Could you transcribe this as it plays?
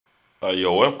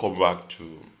You're welcome back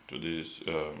to this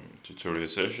tutorial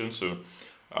session. So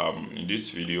in this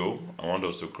video I want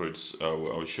us to create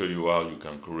I'll show you how you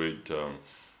can create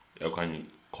you can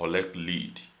collect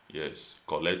lead. Yes,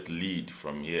 collect lead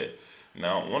from here.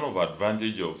 Now, one of the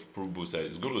advantage of ProofBooster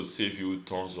is going to save you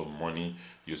tons of money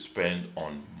you spend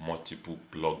on multiple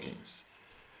plugins.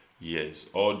 Yes,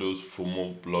 all those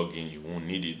FOMO plugins, you won't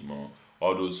need it more.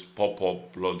 All those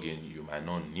pop-up plugins, you might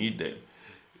not need them.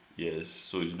 Yes,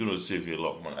 so it's going to save you a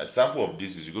lot more. An example of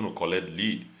this is you're going to collect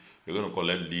lead. You're going to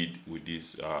collect lead with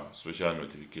this special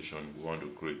notification we want to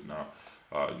create now.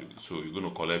 So you're going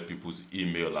to collect people's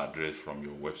email address from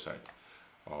your website.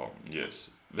 Yes,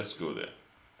 let's go there.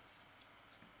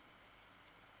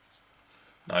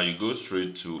 Now you go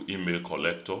straight to email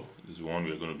collector. This is the one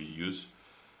we're going to be used,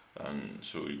 and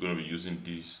so you're going to be using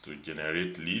this to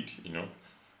generate lead.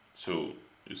 So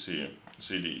you see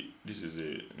this is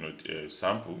a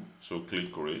sample. So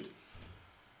click create.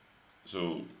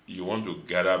 So you want to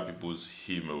gather people's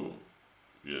email.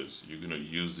 Yes, you're going to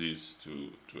use this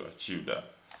to achieve that.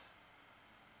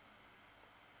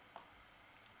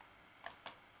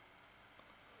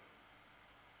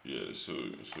 Yeah, so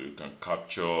you can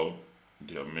capture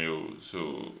their mail.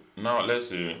 So now let's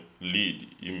say lead,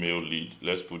 email lead.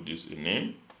 Let's put this in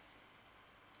name.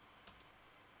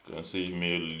 You can say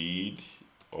email lead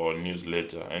or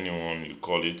newsletter, anyone you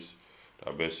call it,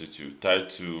 that best suits you.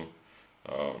 Title.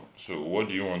 So what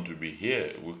do you want to be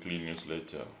here? Weekly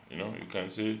newsletter. You can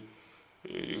say,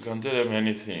 you can tell them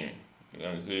anything. You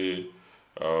can say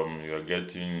you are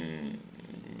getting.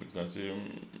 You can say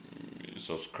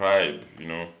subscribe.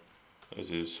 Let's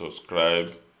say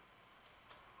subscribe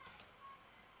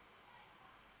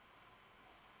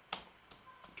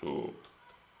to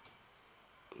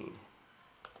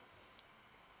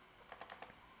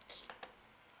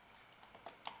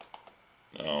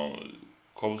now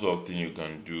couple of things you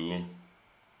can do.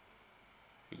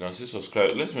 You can say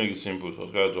subscribe. Let's make it simple.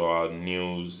 Subscribe to our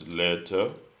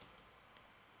newsletter.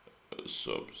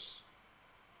 Subs.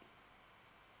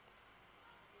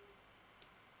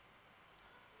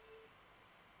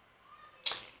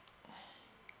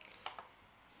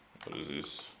 What is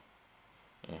this?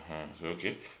 So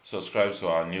okay, subscribe to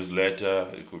our newsletter.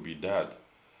 It could be that.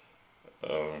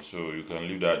 So you can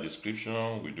leave that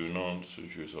description. We do not, so you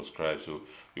should subscribe. So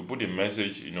you put the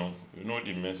message. You know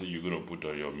the message you're gonna put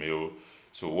on your mail.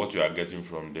 So what you are getting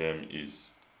from them is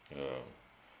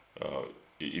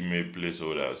email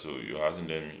placeholder. So you're asking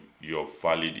them your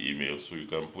valid email. So you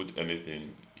can put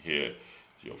anything here,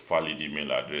 your valid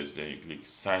email address. Then you click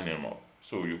sign them up.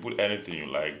 So you put anything you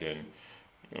like. Then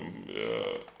um,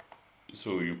 uh,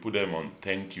 so you put them on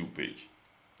thank you page.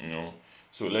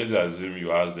 So let's assume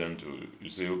you ask them to, you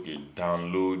say, okay,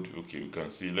 download. Okay, you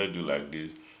can see, let's do like this.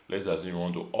 Let's assume you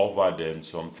want to offer them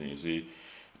something. You say,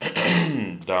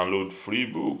 download free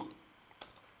book.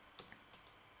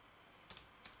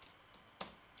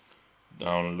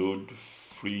 Download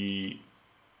free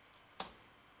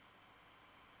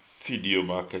video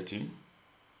marketing.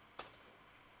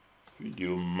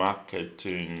 Video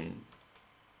marketing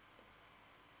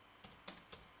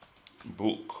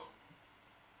book.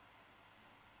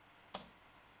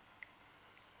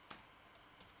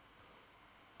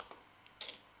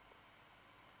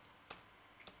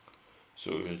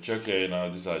 So you check here now,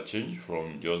 these are changed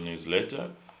from just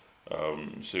newsletter.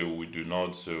 So we do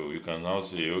not, so you can now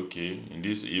say, okay, in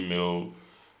this email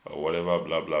or whatever,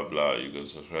 blah blah blah, you can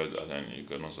subscribe, and then you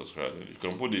cannot subscribe. You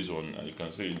can put this on, and you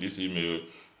can say in this email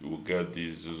you will get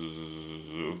this.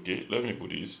 Okay, let me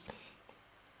put this.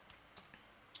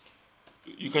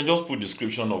 You can just put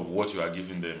description of what you are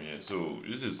giving them here. So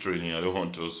this is training. I don't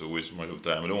want to also waste much of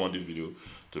time. I don't want the video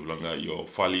to be longer. Your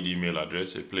valid email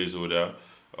address, a placeholder.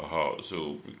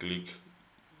 So we click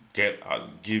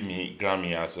grant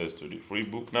me access to the free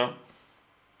book now.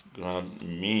 Grant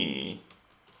me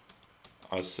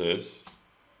access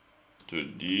to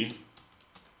the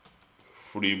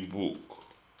free book.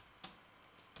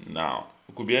 Now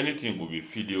it could be anything, it could be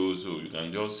video, so you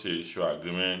can just say show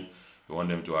agreement. You want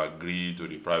them to agree to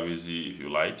the privacy if you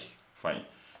like, fine.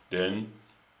 Then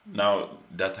now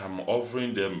that I'm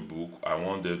offering them book, I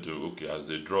want them to, okay, as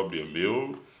they drop their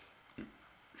mail,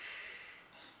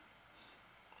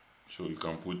 so you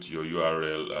can put your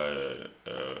URL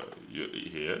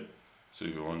here. So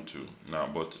if you want to now,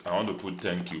 but I want to put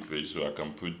thank you page, so I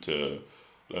can put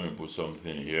let me put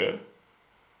something here.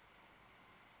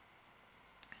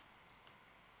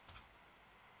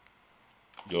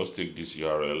 Just take this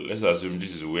URL. Let's assume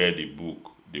this is where the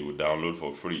book they will download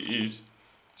for free is.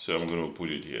 So I'm going to put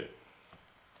it here.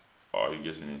 Are you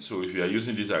getting it? So if you are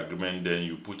using this agreement, then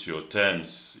you put your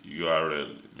terms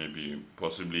URL, maybe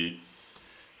possibly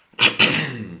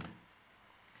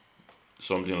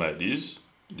something like this.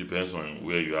 Depends on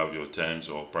where you have your terms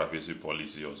or privacy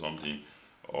policy or something,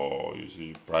 or you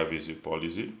see privacy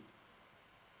policy.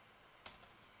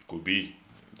 It could be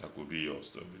that could be your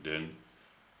stuff. Then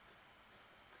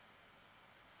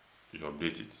you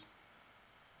update it.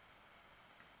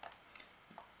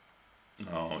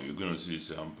 Now you're going to see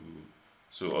sample.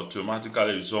 So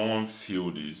automatically, if someone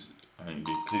fill this and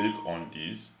they click on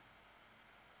this,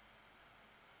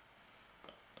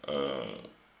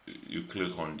 you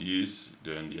click on this,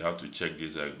 then you have to check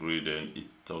this agree, then it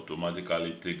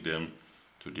automatically take them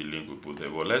to the link we put there.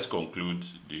 But let's conclude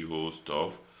the whole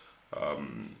stuff.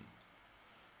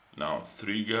 Now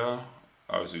trigger,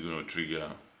 how is it going to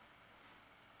trigger?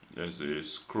 There's a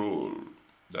scroll.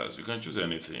 That's, you can choose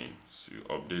anything, so you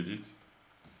update it.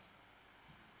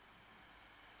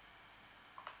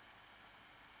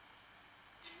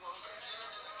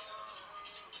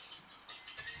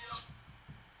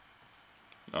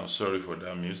 Now sorry for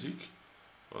that music,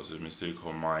 it was a mistake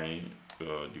on my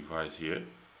device here.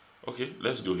 Okay,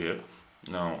 let's go here.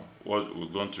 Now what we're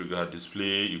going to trigger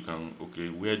display, you can, okay,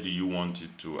 where do you want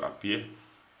it to appear?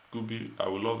 Could be, I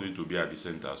would love it to be at the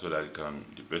center so that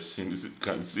the person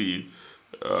can see it.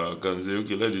 Can say,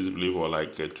 okay, let this play for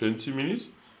like 20 minutes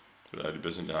so that the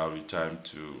person can have the time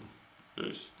to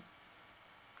this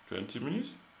 20 minutes.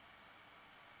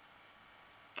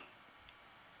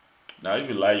 Now if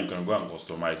you like, you can go and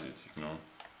customize it, you know.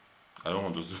 I don't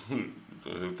want to do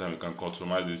every time. You can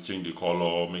customize it, change the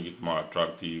color, make it more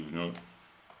attractive, you know,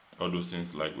 all those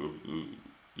things. Like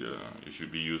yeah, it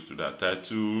should be used to that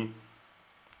title.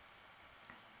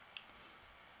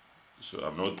 So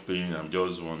I'm not paying, I'm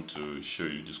just want to show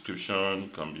you description,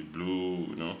 can be blue,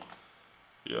 you know.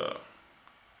 Yeah,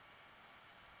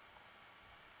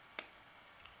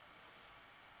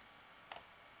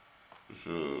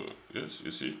 so yes,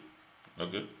 you see.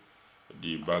 Okay,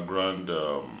 the background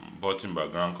button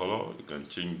background color, you can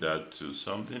change that to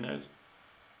something else.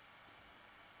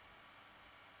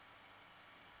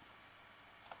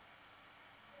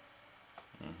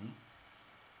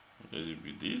 Let it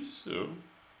be this. So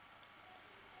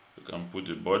you can put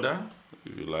a border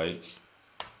if you like.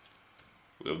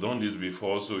 We have done this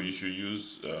before, so you should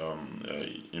use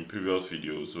in previous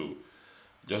videos. So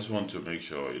just want to make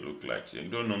sure it look like, you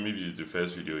don't know, maybe it's the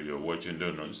first video you're watching,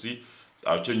 don't know. See,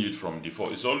 I'll change it from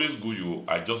default. It's always good you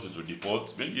adjust it to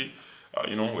default. Maybe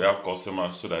you know, we have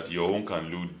customers so that your own can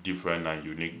look different and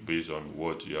unique based on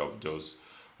what you have just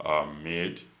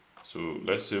made. So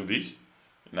let's save this.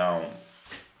 Now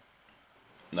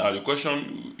the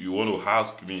question you want to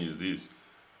ask me is this: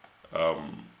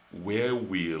 where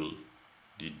will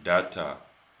the data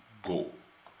go?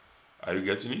 Are you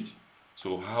getting it?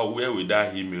 So where will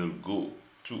that email go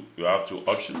to? You have two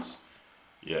options.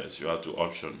 Yes, you have two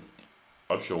options.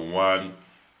 Option one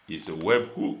is a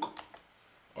webhook.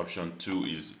 Option two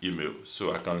is email.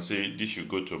 So I can say this should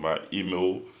go to my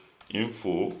email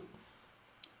info.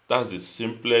 That's the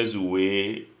simplest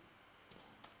way.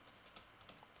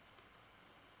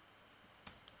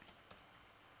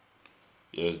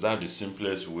 Yes, that's the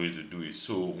simplest way to do it.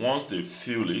 So once they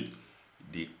fill it,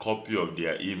 the copy of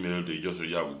their email, they just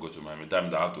really will go to my email.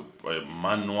 Time I have to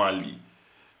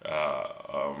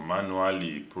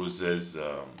manually process,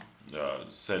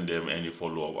 send them any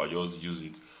follow-up. I just use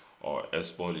it or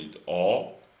export it,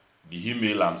 or the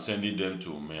email I'm sending them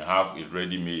to may have a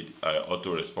ready-made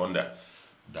autoresponder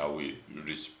that will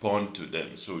respond to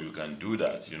them. So you can do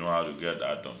that. You know how to get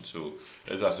that done. So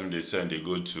let's assume they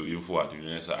go to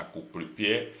info@UNISA. I could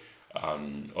prepare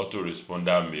an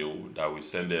autoresponder mail that will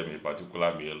send them a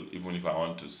particular mail, even if I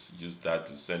want to use that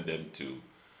to send them to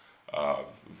I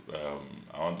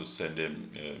want to send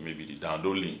them maybe the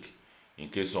download link in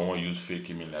case someone use fake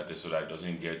email address so that it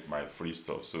doesn't get my free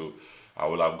stuff. So I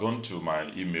will have gone to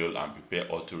my email and prepare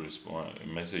autorespond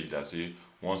message that say,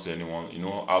 once anyone, you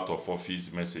know, out of office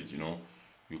message, you know,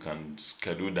 you can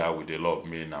schedule that with a lot of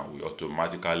mail now. We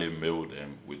automatically mail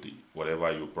them with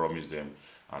whatever you promise them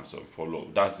and some follow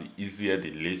up. That's the easier,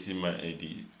 the lazy man,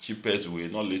 the cheapest way,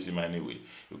 not lazy man anyway.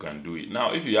 You can do it.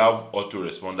 Now, if you have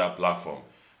autoresponder platform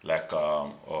like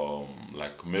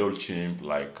MailChimp,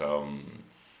 like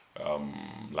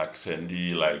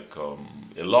Sendy,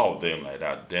 a lot of them like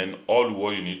that, then all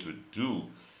what you need to do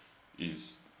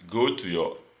is go to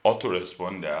your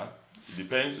autoresponder. It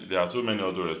depends, there are so many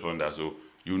autoresponders, so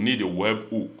you need a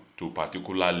webhook to a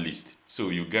particular list. So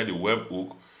you get a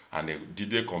webhook and a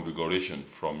detailed configuration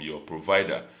from your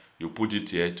provider. You put it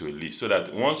here to a list so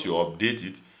that once you update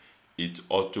it, it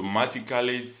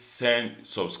automatically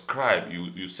subscribe.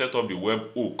 You set up the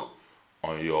web hook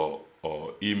on your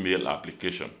email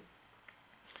application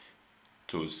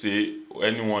to say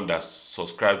anyone that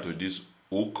subscribed to this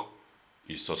hook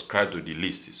is subscribed to the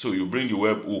list. So you bring the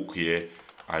web hook here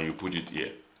and you put it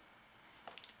here.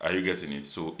 Are you getting it?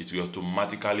 So it will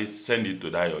automatically send it to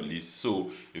that your list.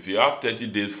 So if you have 30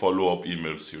 days follow-up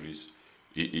email series,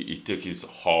 it takes it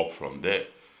up from there.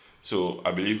 So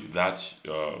I believe that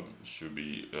should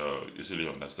be easily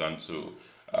understand. So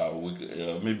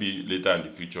maybe later in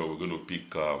the future we're going to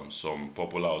pick some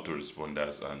popular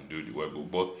autoresponders and do the webhook,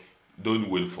 but don't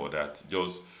wait for that.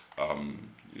 Just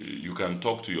you can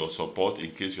talk to your support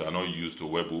in case you are not used to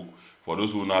webhook. For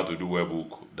those who know how to do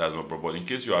webhook, that's no problem. In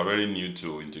case you are very new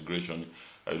to integration,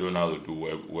 I don't know how to do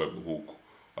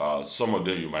webhook. Some of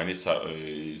them you might need,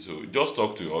 so just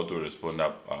talk to your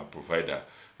autoresponder provider.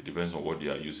 It depends on what they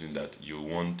are using, that you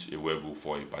want a webhook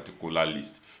for a particular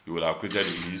list. You will have created a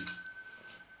list.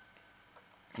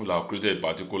 You will have created a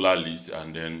particular list,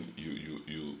 and then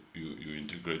you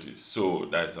integrate it. So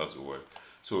that has to work.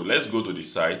 So let's go to the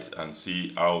site and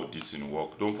see how this thing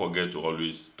works. Don't forget to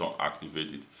always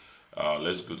activate it.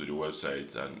 Let's go to the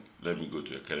website, and let me go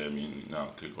to Academy now.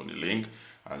 Click on the link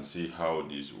and see how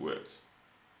this works.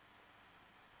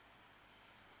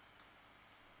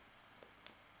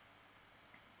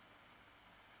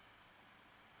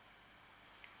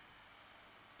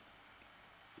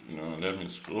 Now let me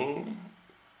scroll.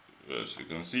 Yes, you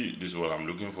can see this is what I'm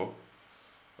looking for.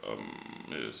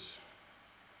 Yes,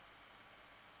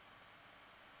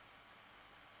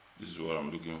 this is what I'm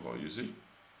looking for. You see.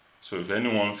 So if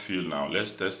anyone feel now,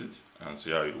 let's test it and see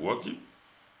how it working.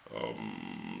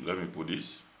 Let me put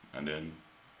this, and then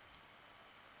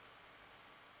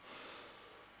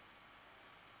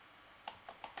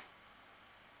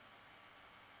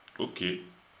okay,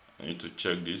 I need to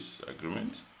check this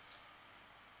agreement.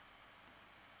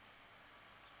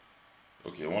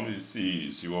 Okay, I want to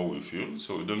see what we feel.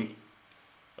 So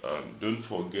don't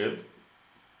forget.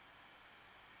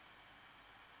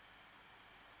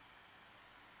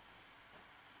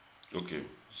 Okay,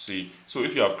 see, so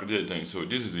if you have created things, so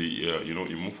this is the you know,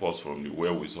 it moved us from the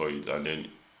where we saw it, and then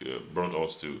brought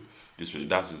us to this way.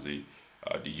 That is the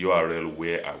URL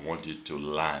where I want it to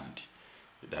land,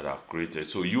 that I've created.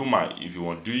 So you might, if you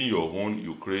want doing your own,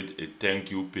 you create a thank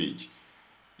you page.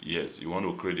 Yes, you want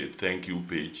to create a thank you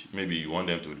page. Maybe you want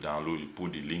them to download, you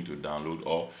put the link to download,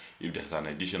 or if there's an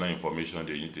additional information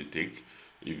they need to take,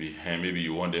 if you, maybe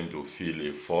you want them to fill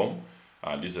a form,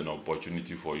 and this is an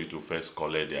opportunity for you to first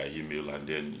collect their email, and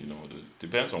then, you know,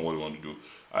 depends on what you want to do.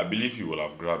 I believe you will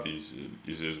have grabbed this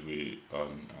easiest way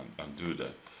and do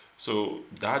that. So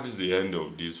that is the end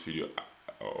of this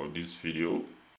video.